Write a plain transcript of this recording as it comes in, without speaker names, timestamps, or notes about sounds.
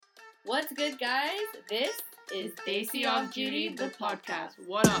What's good, guys? This is Desi Off Duty, the podcast.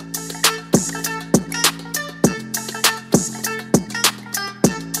 What up?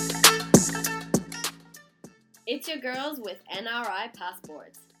 It's your girls with NRI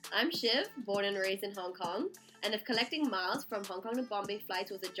passports. I'm Shiv, born and raised in Hong Kong, and if collecting miles from Hong Kong to Bombay flights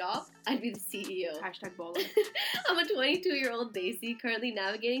was a job, I'd be the CEO. Hashtag baller. I'm a 22-year-old Desi currently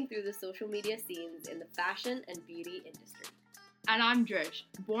navigating through the social media scenes in the fashion and beauty industry. And I'm Drish,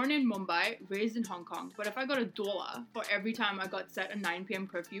 born in Mumbai, raised in Hong Kong. But if I got a dollar for every time I got set a 9 p.m.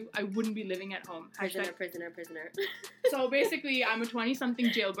 curfew, I wouldn't be living at home. Prisoner. So basically, I'm a 20-something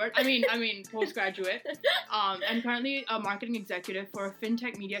jailbird. I mean, postgraduate. And currently a marketing executive for a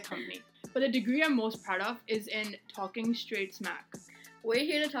fintech media company. But the degree I'm most proud of is in talking straight smack. We're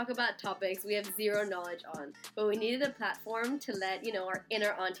here to talk about topics we have zero knowledge on, but we needed a platform to let, our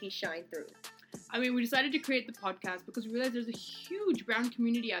inner auntie shine through. We decided to create the podcast because we realized there's a huge brown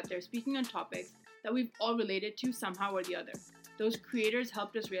community out there speaking on topics that we've all related to somehow or the other. Those creators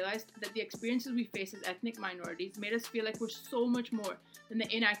helped us realize that the experiences we face as ethnic minorities made us feel like we're so much more than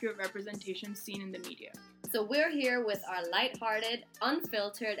the inaccurate representation seen in the media. So we're here with our lighthearted,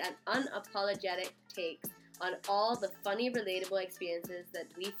 unfiltered, and unapologetic takes on all the funny, relatable experiences that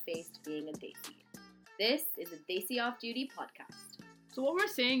we faced being a Desi. This is a Desi Off Duty podcast. So what we're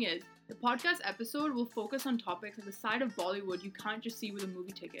saying is, the podcast episode will focus on topics at the side of Bollywood you can't just see with a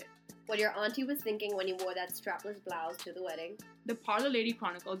movie ticket. What your auntie was thinking when you wore that strapless blouse to the wedding. The Parlor Lady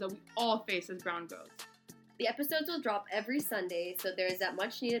Chronicles that we all face as brown girls. The episodes will drop every Sunday, so there is that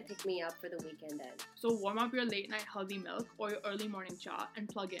much needed pick-me-up for the weekend end. So warm up your late night healthy milk or your early morning cha and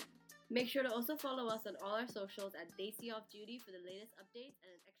plug in. Make sure to also follow us on all our socials at Desi Off Duty for the latest updates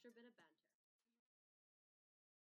and an extra bit of banter.